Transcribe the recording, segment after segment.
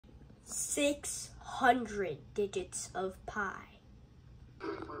600 digits of pi.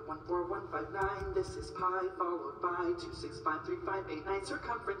 14159, this is pi, followed by 2653589,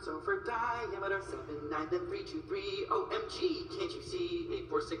 circumference over diameter 79, then 323, OMG, can't you see?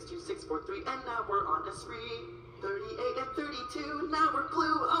 8462643, and now we're on a spree. 38 and 32, now we're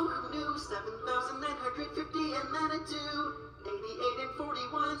blue, oh who knew? 7,950, and then a 2. 88 and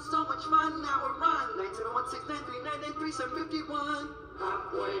 41, so much fun, now we're on 9716939 and 3751.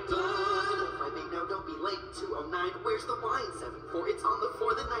 Halfway done. 58 now, don't be late. 209, where's the wine? 74, it's on the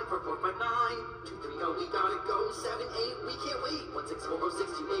 4, then 94459. 230, we gotta go. 78, we can't wait.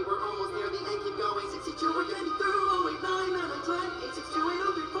 1640628, we're almost near the end, keep going. 62, we're getting through. 089, 910,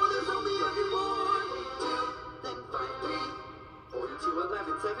 862, 8034, there's only a few more. 82, then 53, 42,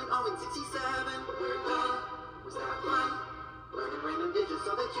 11, 7, oh, and 67. We're done. Was that fun? Learning random digits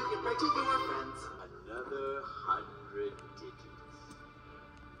so that you can brag to your friends. Another 100 digits.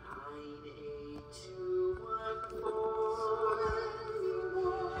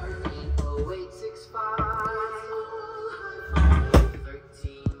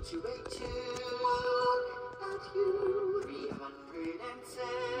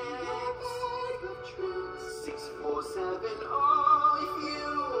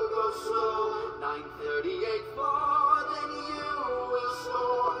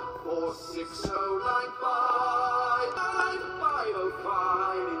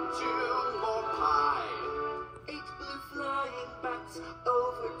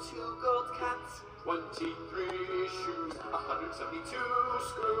 23 shoes, 172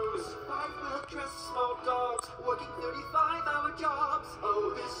 screws, 5-wheel dress, small dogs, working 35-hour jobs.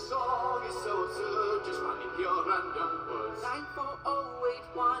 Oh, this song is so absurd, just running pure random words.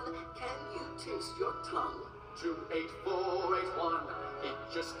 94081, can you taste your tongue? 28481, it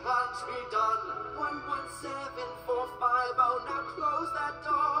just can't be done. 117450, now close that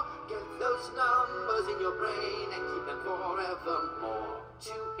door. Get those numbers in your brain and keep them forevermore.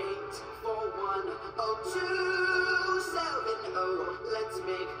 2841027, let's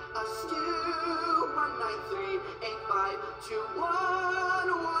make a stew.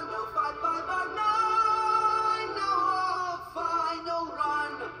 1938521105559. Now final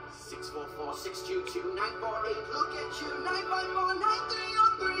run. 644622948, look at you.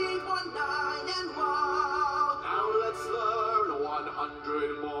 954930381 and wow. Now let's learn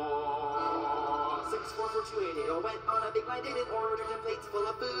 100 more. 6442880 went on a big blind date and ordered 10 plates full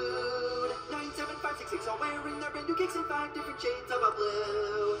of food. 97566 all wearing their brand new kicks in 5 different shades of a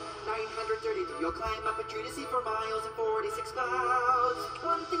blue. 933 you'll climb up a tree to see for miles and 46 clouds.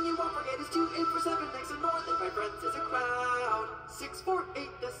 One thing you won't forget is 2847 next to more than 5 friends is a crowd. 648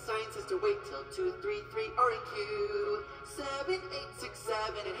 the sign says to wait till 233 are in queue.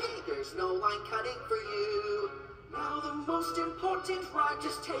 7867 and hey, there's no line cutting for you. Now the most important rhyme,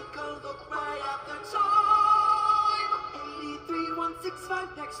 just take a look right at the time.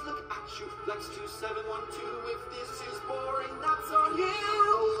 83165, next look at you. Flex 2712, if this is boring, that's on you.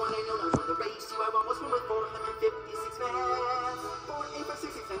 Oh, and I know I won the race, you have almost won with 456 fans.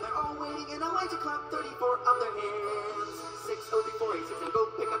 48566, and they're all waiting in a line to clap 34 of their hands. 60346, and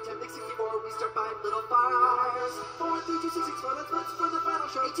go pick up 10 big 64, we start 5 little fires. 43266, let's for the final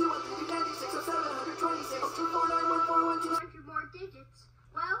show. 8213296, 726, 2491412. 100 more digits.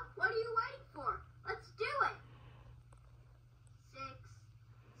 Well, what are you waiting for? Let's do it. 6,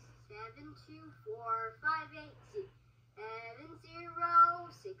 7, 2, 4, 5, 8, 7, 0,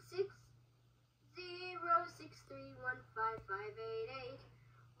 6, 6, 0, 6, 3, 1, 5, 5, 8, 8,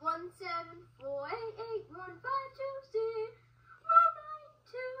 1, 7, 4, 8, 8, 1, 5, 2, 6, 1, 9,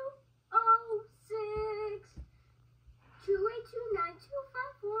 2, 0, 6, 2, 8, 2, 9, 2, 5,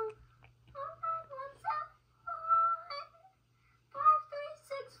 4,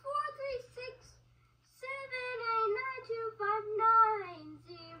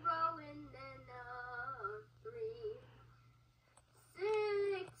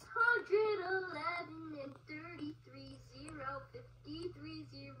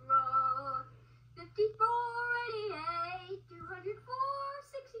 1, 7, 4, 8, 8, 1,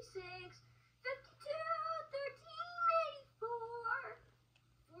 5, 2, 6, 52, 13, 84,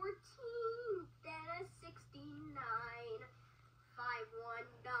 14, 10, 69, 5, 1,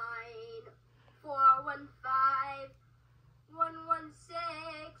 9, 4, 1, 2,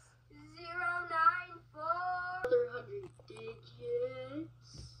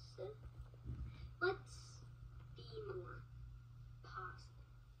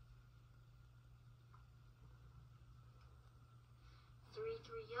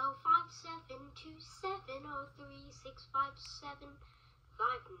 6, 7, 8,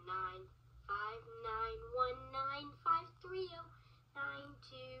 9, 2, 5, 9, 1, 9, 5, 3, 0, 9,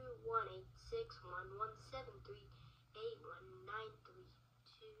 2, 1,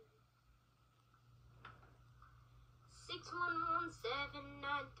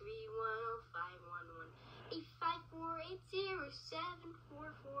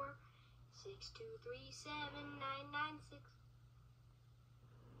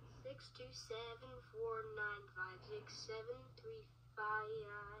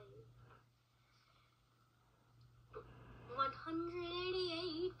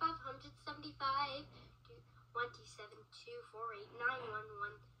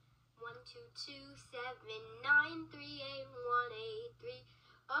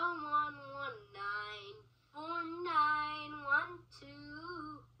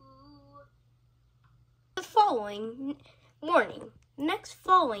 The following warning.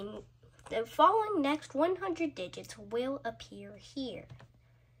 The following next 100 digits will appear here.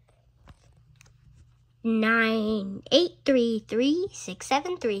 9, 8, 3, 3, 6,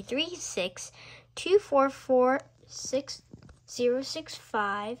 7, 3, 3, 6, 2, 4, 4, 6, 0, 6,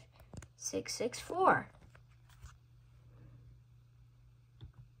 5, 6, 6, 4.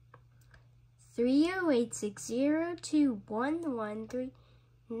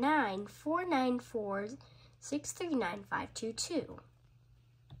 3086021139494 6395522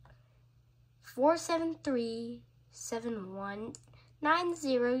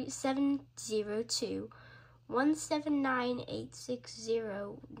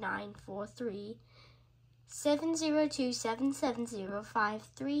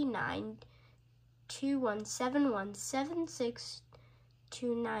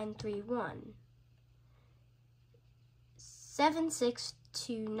 702-770-539-2171-762931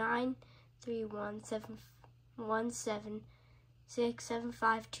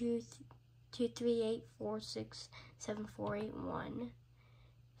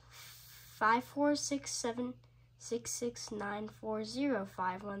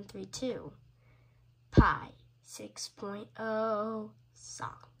 5467669405132 Pi 6.0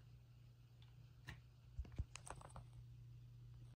 song.